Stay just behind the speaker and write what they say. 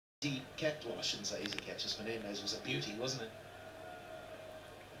Easy catch, well, I shouldn't say easy catches. Fernandez was a beauty, wasn't it?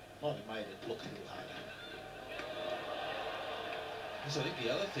 Might have made it look a little harder. So I think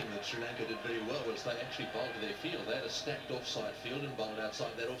the other thing that Sri Lanka did very well was they actually bowled to their field. They had a stacked offside field and bowled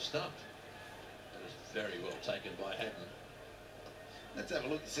outside that off stump. That was very well taken by Haddin. Let's have a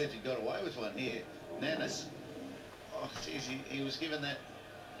look to see if he got away with one here. Nannis. Oh, geez, he was given that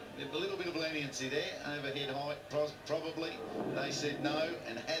a little bit of leniency there. Overhead height, probably. They said no,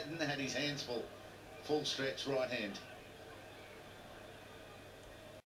 and Haddin had his hands full. Full stretch right hand.